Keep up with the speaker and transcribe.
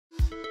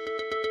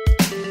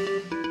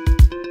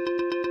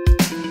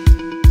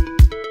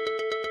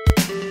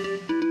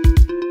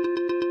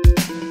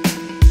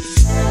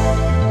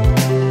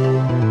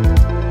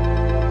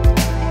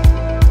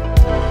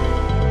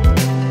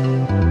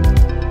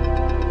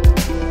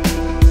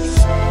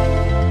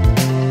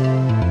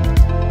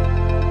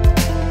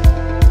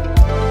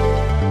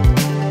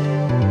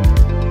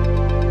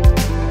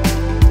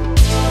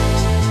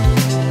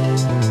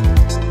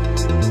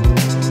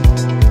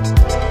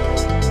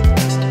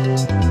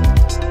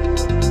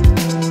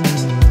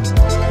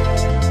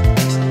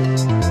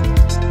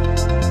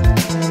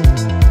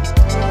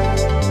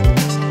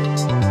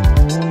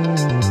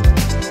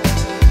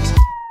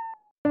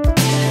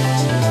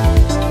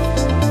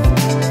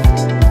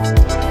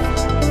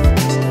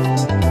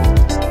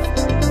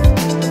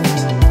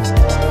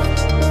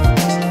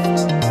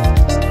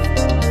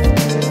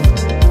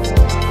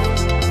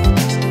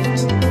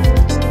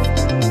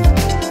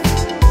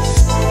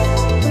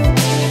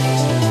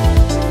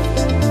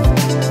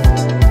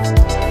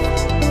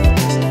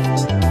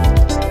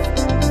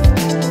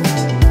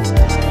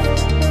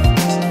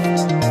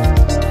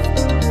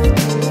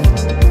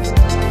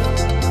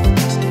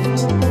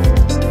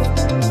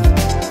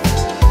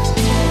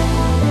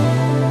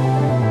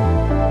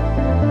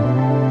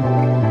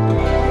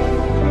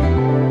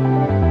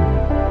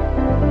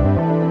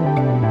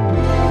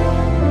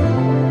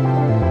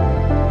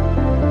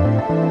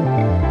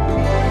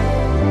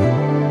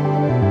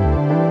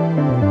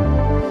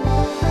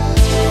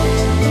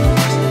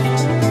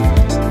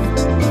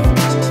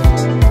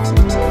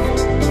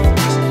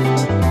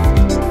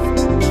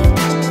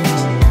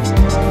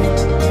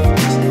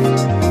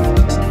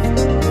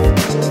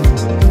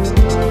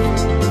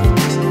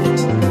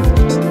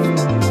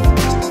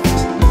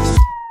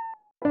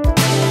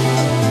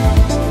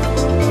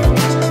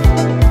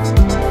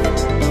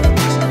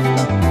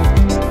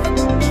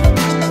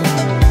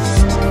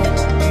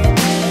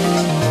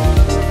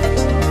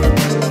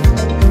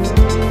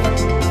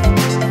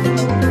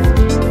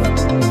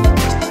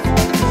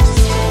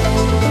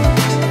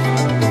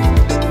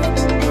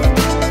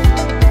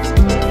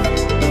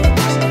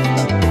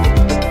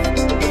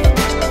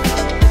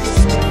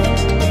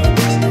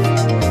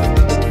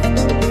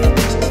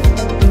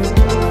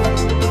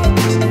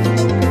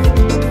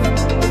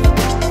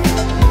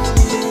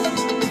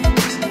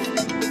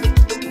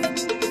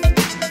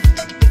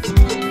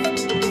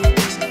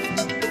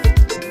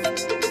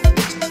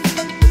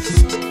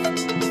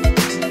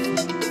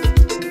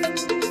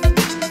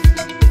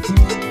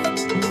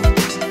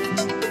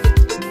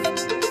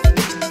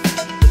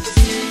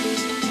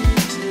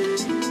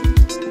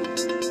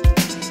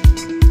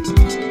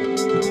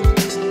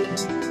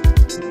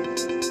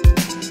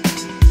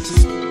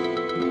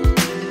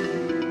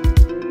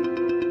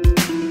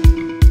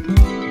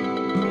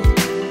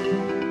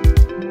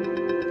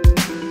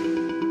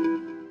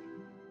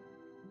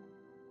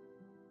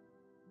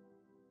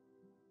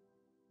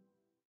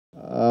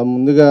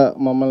ముందుగా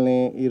మమ్మల్ని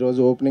ఈరోజు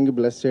ఓపెనింగ్కి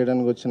బ్లెస్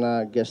చేయడానికి వచ్చిన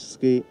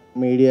గెస్ట్స్కి,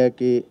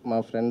 మీడియాకి, మా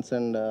ఫ్రెండ్స్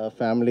అండ్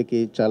ఫ్యామిలీకి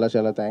చాలా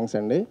చాలా థ్యాంక్స్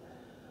అండి.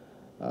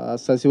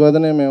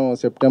 ససివాదనే మేము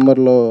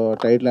సెప్టెంబర్లో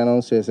టైటిల్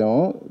అనౌన్స్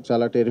చేసాము.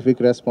 చాలా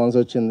టెరిఫిక్ రెస్పాన్స్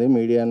వచ్చింది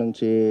మీడియా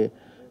నుంచి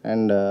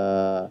అండ్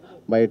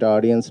బయట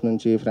ఆడియన్స్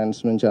నుంచి,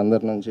 ఫ్రెండ్స్ నుంచి,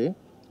 అందరి నుంచి.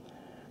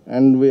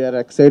 And we are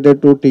excited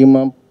to team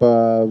up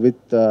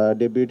with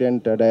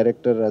debutante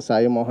director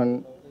Sai Mohan,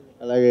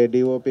 అలాగే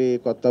డిఓపి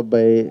కొత్త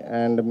అబ్బాయి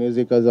and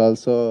music is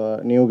also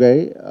new guy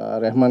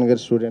Rahman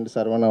గారి student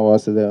Saravana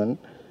Vasudevan,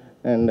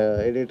 and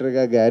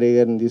ఎడిటర్గా Gary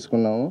గారిని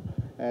తీసుకున్నాము.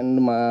 అండ్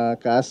మా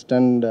cost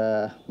and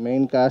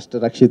main cost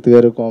Rakshit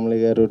గారు,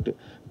 కోమలి గారు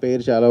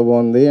పేరు చాలా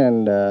బాగుంది.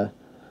 And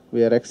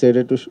we are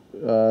excited to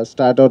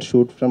start our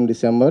shoot from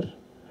December.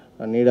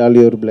 Need all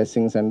your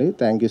blessings అండి.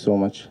 Thank you so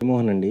much.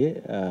 Mohan అండి,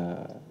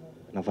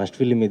 నా ఫస్ట్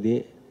ఫిలిం ఇది.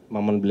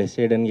 మమ్మల్ని బ్లెస్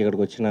చేయడానికి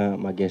ఇక్కడికి వచ్చిన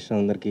మా గెస్ట్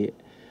అందరికీ,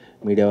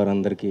 మీడియా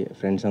వారందరికీ,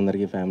 ఫ్రెండ్స్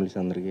అందరికీ, ఫ్యామిలీస్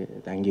అందరికీ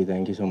థ్యాంక్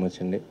యూ సో మచ్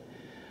అండి.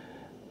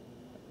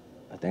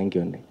 థ్యాంక్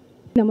యూ అండి.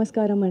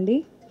 నమస్కారం అండి.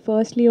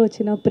 ఫస్ట్లీ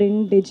వచ్చిన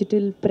ప్రింట్,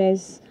 డిజిటల్,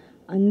 ప్రెస్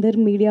అందరు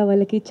మీడియా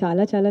వాళ్ళకి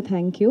చాలా చాలా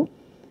థ్యాంక్ యూ.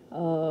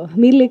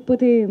 మీరు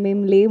లేకపోతే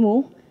మేము లేము.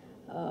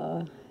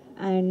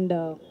 అండ్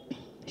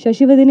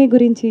శశివదనే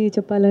గురించి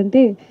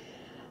చెప్పాలంటే,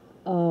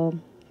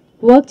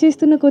 వర్క్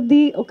చేస్తున్న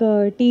కొద్దీ ఒక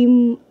టీం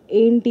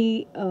ఏంటి,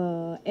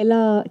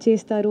 ఎలా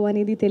చేస్తారు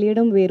అనేది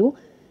తెలియడం వేరు.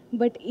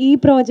 బట్ ఈ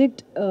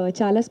ప్రాజెక్ట్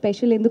చాలా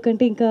స్పెషల్,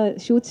 ఎందుకంటే ఇంకా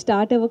షూట్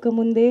స్టార్ట్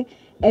అవ్వకముందే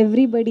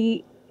ఎవ్రీబడి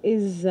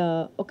ఈజ్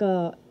ఒక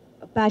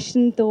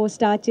ప్యాషన్తో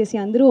స్టార్ట్ చేసి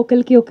అందరూ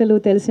ఒకరికి ఒకరు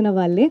తెలిసిన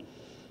వాళ్ళే.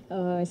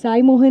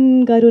 సాయి మోహన్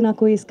గారు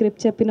నాకు ఈ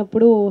స్క్రిప్ట్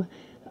చెప్పినప్పుడు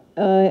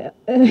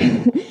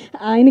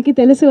ఆయనకి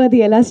తెలుసు అది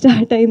ఎలా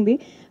స్టార్ట్ అయింది.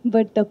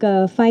 బట్ ఒక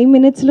 5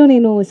 minutesలో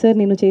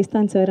నేను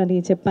చేస్తాను సార్ అని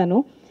చెప్పాను.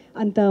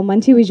 అంత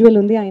మంచి విజువల్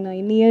ఉంది. ఆయన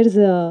ఇన్ని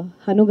ఇయర్స్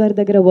హను గారి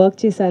దగ్గర వర్క్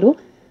చేశారు.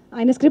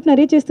 ఆయన స్క్రిప్ట్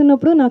నరేట్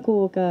చేస్తున్నప్పుడు నాకు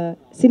ఒక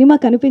సినిమా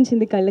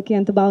కనిపించింది కళ్ళకి,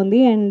 అంత బాగుంది.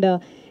 అండ్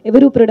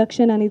ఎవరు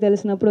ప్రొడక్షన్ అని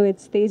తెలిసినప్పుడు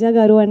ఇట్స్ తేజ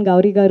గారు అండ్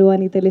గౌరీ గారు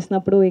అని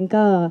తెలిసినప్పుడు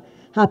ఇంకా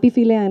హ్యాపీ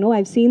ఫీల్ అయ్యాను.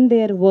 I've seen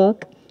their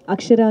work.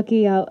 అక్షరాకి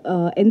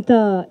ఎంత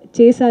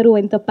చేశారు,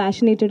 ఎంత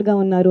ప్యాషనేటెడ్గా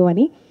ఉన్నారు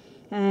అని.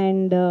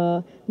 అండ్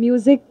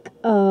మ్యూజిక్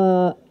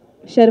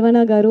శర్వణ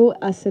గారు,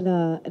 అసలు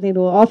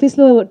నేను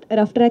ఆఫీస్లో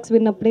రఫ్ ట్రాక్స్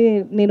విన్నప్పుడే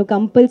నేను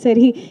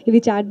కంపల్సరీ ఇవి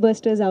చాట్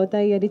బస్టర్స్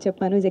అవుతాయి అని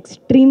చెప్పాను. Is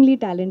extremely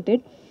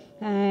talented.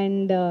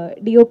 And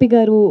DOP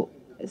గారు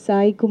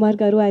సాయి కుమార్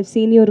గారు, I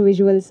seen your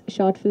visuals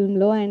short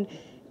ఫిల్మ్లో and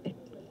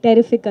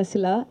terrific.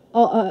 అసలు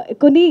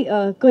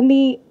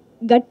కొన్ని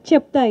గట్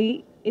చెప్తాయి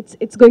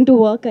ఇట్స్ గోయింగ్ టు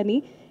వర్క్ అని,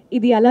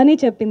 ఇది అలానే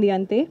చెప్పింది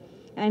అంతే.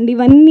 అండ్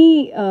ఇవన్నీ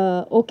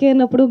ఓకే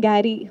అన్నప్పుడు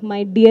Gary,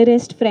 my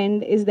dearest friend,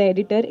 is the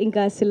editor.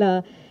 ఇంకా అసలు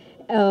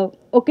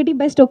ఒకటి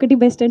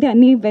బెస్ట్ అంటే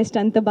అన్నీ బెస్ట్,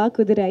 అంత బాగా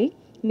కుదిరాయి.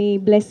 మీ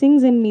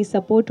బ్లెస్సింగ్స్ అండ్ మీ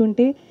సపోర్ట్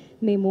ఉంటే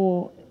మేము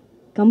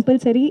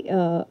కంపల్సరీ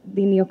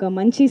దీన్ని ఒక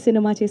మంచి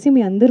సినిమా చేసి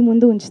మీ అందరి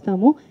ముందు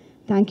ఉంచుతాము.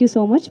 Thank you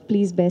so much.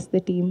 Please best the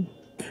team.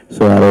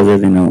 So ఆ రోజే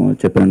నేను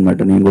చెప్పాను అనమాట,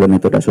 నేను కూడా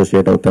నీతో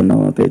అసోసియేట్ అవుతాను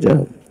తేజ,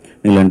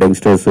 నీలాంటి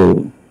యంగ్స్టర్స్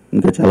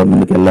ఇంకా చాలా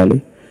ముందుకు వెళ్ళాలి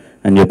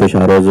అని చెప్పేసి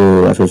ఆ రోజు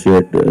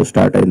అసోసియేట్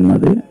స్టార్ట్ అయింది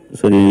మాది.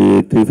 సో ఈ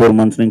 3-4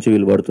 months నుంచి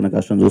వీళ్ళు పడుతున్న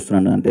కష్టం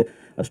చూస్తున్నాను. అంటే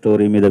ఆ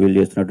స్టోరీ మీద వీళ్ళు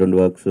చేస్తున్నటువంటి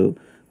వర్క్స్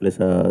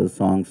ప్లస్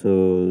సాంగ్స్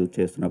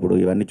చేస్తున్నప్పుడు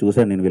ఇవన్నీ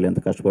చూసాను నేను, వీళ్ళు ఎంత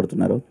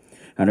కష్టపడుతున్నారో.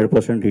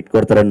 100% హిట్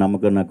కొడతారని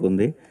నమ్మకం నాకు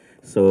ఉంది.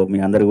 సో మీ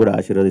అందరూ కూడా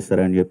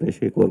ఆశీర్వదిస్తారని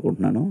చెప్పేసి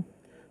కోరుకుంటున్నాను.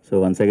 So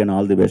once again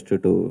all the best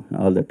to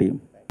all the team.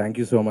 Thank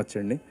you so much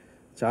అండి.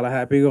 చాలా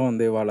హ్యాపీగా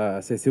ఉంది వాళ్ళ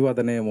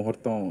శశివదనే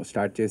ముహూర్తం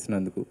స్టార్ట్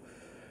చేసినందుకు.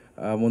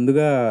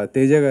 ముందుగా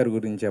తేజ గారి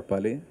గురించి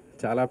చెప్పాలి.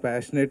 చాలా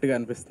ప్యాషనేట్గా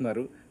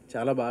అనిపిస్తున్నారు,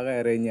 చాలా బాగా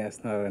అరేంజ్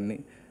చేస్తున్నారు అన్ని.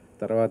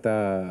 తర్వాత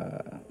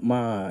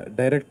మా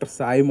డైరెక్టర్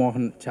సాయి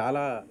మోహన్,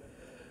 చాలా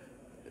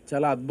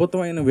చాలా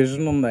అద్భుతమైన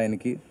విజన్ ఉంది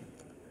ఆయనకి.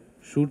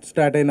 షూట్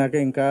స్టార్ట్ అయినాక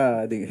ఇంకా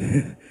అది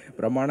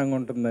బ్రహ్మాండంగా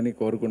ఉంటుందని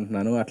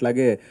కోరుకుంటున్నాను.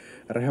 అట్లాగే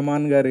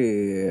రెహమాన్ గారి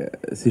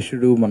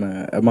శిష్యుడు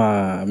మా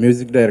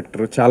మ్యూజిక్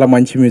డైరెక్టర్ చాలా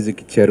మంచి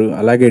మ్యూజిక్ ఇచ్చారు.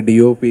 అలాగే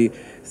డిఓపి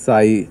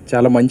సాయి,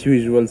 చాలా మంచి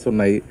విజువల్స్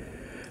ఉన్నాయి.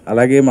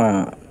 అలాగే మా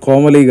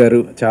కోమలి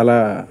గారు చాలా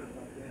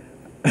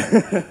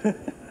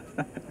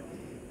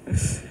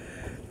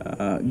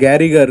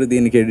గ్యారీ గారు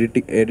దీనికి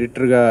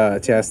ఎడిటర్గా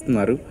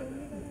చేస్తున్నారు.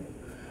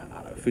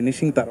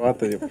 ఫినిషింగ్ తర్వాత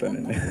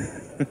చెప్తానండి.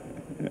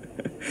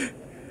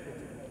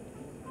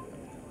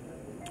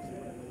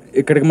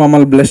 ఇక్కడికి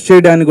మమ్మల్ని బ్లెస్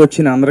చేయడానికి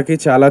వచ్చిన అందరికీ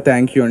చాలా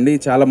థ్యాంక్ యూ అండి.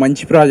 చాలా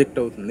మంచి ప్రాజెక్ట్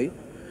అవుతుంది.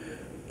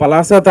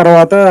 పలాస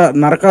తర్వాత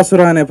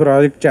నరకాసుర అనే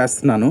ప్రాజెక్ట్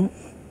చేస్తున్నాను.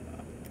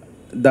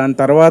 దాని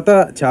తర్వాత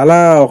చాలా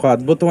ఒక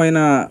అద్భుతమైన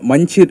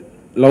మంచి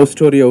లవ్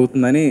స్టోరీ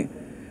అవుతుందని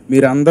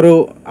మీరందరూ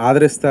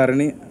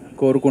ఆదరిస్తారని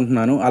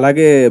కోరుకుంటున్నాను.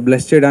 అలాగే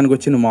బ్లెస్ చేయడానికి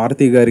వచ్చిన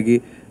మారుతి గారికి,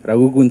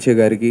 రఘు గుంచే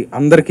గారికి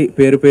అందరికీ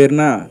పేరు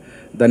పేరున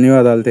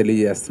ధన్యవాదాలు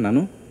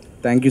తెలియజేస్తున్నాను.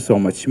 Thank you so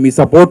much. Me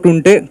support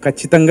ఉంటే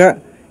ఖచ్చితంగా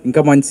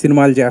ఇంకా మంచి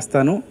సినిమాలు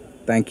చేస్తాను.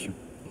 Thank you.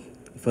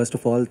 First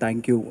of all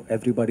thank you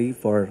everybody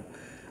for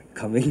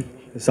coming.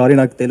 Sorry,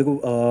 నాకు తెలుగు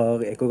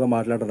ఎక్కువగా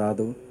మాట్లాడడం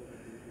రాదు.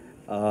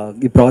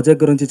 ఈ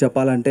ప్రాజెక్ట్ గురించి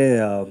చెప్పాలంటే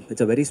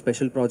it's a very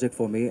special project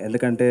for me.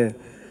 ఎందుకంటే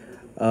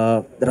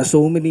There are so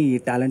many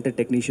talented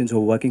technicians who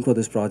are working for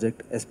this project,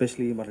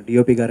 especially మన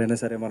DOP గారైనా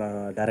సరే, మన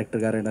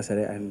డైరెక్టర్ గారైనా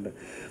సరే, అండ్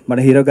మన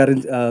హీరో గారి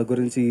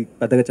గురించి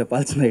పెద్దగా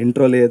చెప్పాల్సిన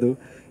ఇంట్రో లేదు.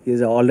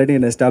 Is already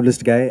an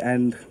established guy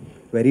and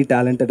very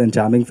talented and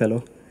charming fellow.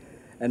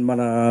 And మన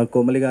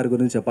కోమలి గారి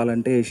గురించి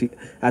చెప్పాలంటే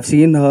I've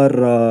seen her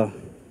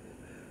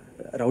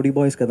rowdy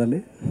boys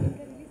కదండి,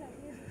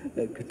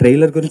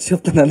 ట్రైలర్ గురించి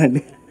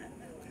చెప్తున్నానండి.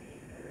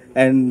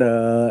 And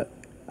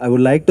I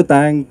would like to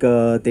thank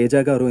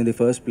Teja garu in the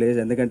first place,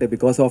 ఎందుకంటే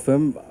because of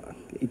him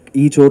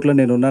ఈ చోట్ల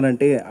నేను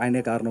ఉన్నానంటే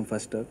ఆయనే కారణం.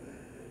 First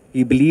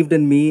he believed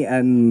in me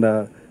and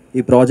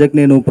ఈ ప్రాజెక్ట్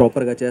నేను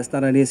ప్రాపర్గా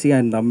చేస్తాననేసి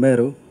ఆయన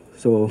నమ్మారు.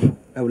 So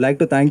I would like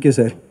to thank you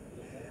sir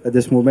at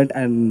this moment,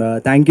 and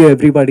thank you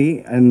everybody,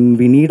 and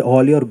we need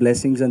all your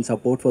blessings and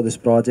support for this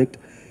project.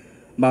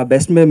 మా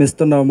best మేము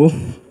ఇస్తున్నాము,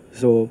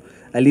 so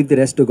I leave the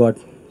rest to God.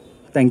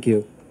 Thank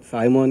you.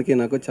 సాయిమోహన్కి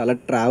నాకు చాలా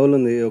travel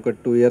ఉంది, ఒక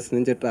 2 years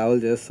నుంచి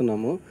travel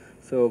చేస్తున్నాము.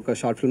 So ఒక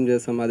షార్ట్ ఫిల్మ్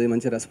చేస్తాం, అది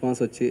మంచి రెస్పాన్స్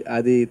వచ్చి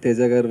అది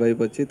తేజ గారి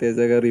వైపు వచ్చి తేజ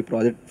గారు ఈ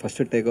ప్రాజెక్ట్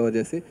ఫస్ట్ టేక్ ఓవర్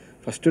చేసి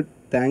ఫస్ట్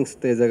థ్యాంక్స్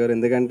తేజ గారు,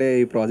 ఎందుకంటే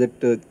ఈ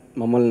ప్రాజెక్ట్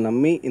మమ్మల్ని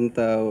నమ్మి ఇంత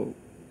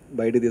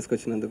బయటికి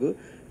తీసుకొచ్చినందుకు.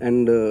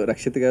 అండ్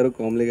రక్షిత్ గారు,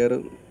 కోమలి గారు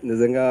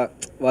నిజంగా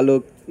వాళ్ళు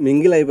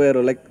మింగిల్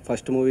అయిపోయారు. లైక్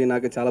ఫస్ట్ మూవీ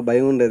నాకు చాలా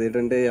భయం ఉండేది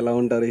ఏంటంటే ఎలా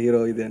ఉంటారు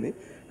హీరో ఇది అని,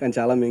 కానీ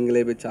చాలా మింగిల్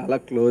అయిపోయి చాలా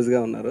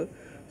క్లోజ్గా ఉన్నారు.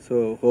 సో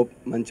హోప్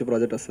మంచి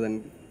ప్రాజెక్ట్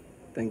వస్తుందండి.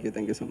 థ్యాంక్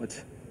యూ సో మచ్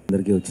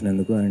అందరికీ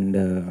వచ్చినందుకు. అండ్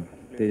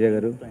తేజ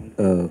గారు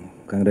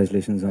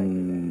congratulations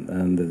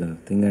on the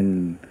thing. And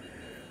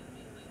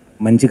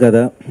మంచి కథ,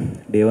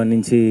 డే 1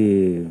 నుంచి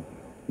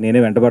నేనే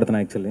వెంటబడుతున్నా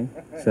యాక్చువల్లీ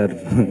సార్,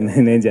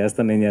 నేను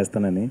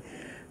చేస్తానని.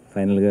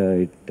 ఫైనల్గా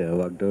ఇట్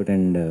వర్క్డ్ అవుట్.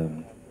 అండ్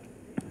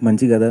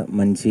మంచి కథ,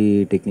 మంచి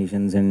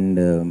టెక్నీషియన్స్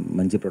అండ్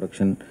మంచి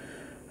production.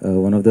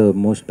 One of the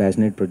most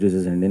passionate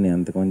producers అండి, నేను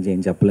అంతకుమించి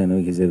ఏం చెప్పలేను.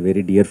 He's a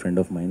very dear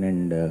friend of mine.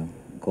 And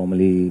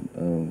Komali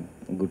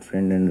good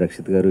friend. And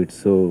Rakshit గారు,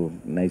 it's so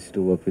nice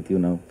to work with you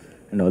now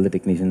and all the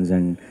technicians.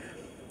 And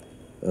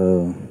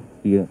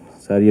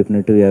sorry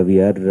చెప్పినట్టు we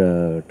are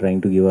trying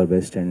to give our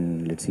best, and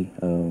let's see.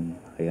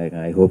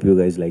 I hope you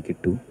guys like it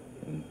too.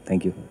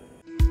 Thank you.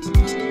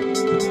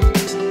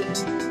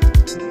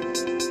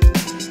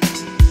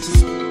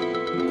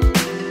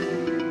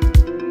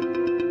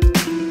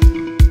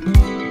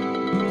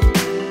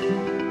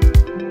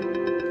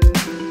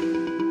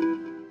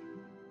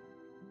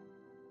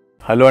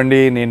 Hello అండి,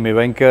 నేను మీ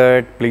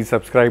Venkat. Please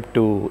subscribe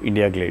to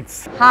India glitz.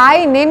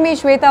 Hi, నేను మీ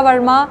శ్వేత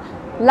Varma.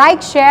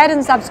 Like, share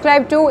and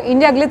subscribe to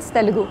IndiaGlitz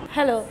Telugu.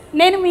 Hello,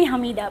 నేను మీ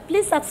Hamida.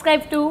 Please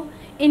subscribe to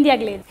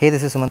IndiaGlitz. Hey,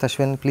 this is Sumant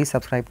Ashwin. Please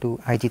subscribe to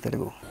IG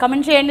Telugu.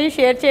 Comment చేయండి,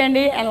 share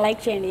చేయండి and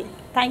like చేయండి.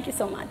 Thank you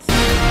so much.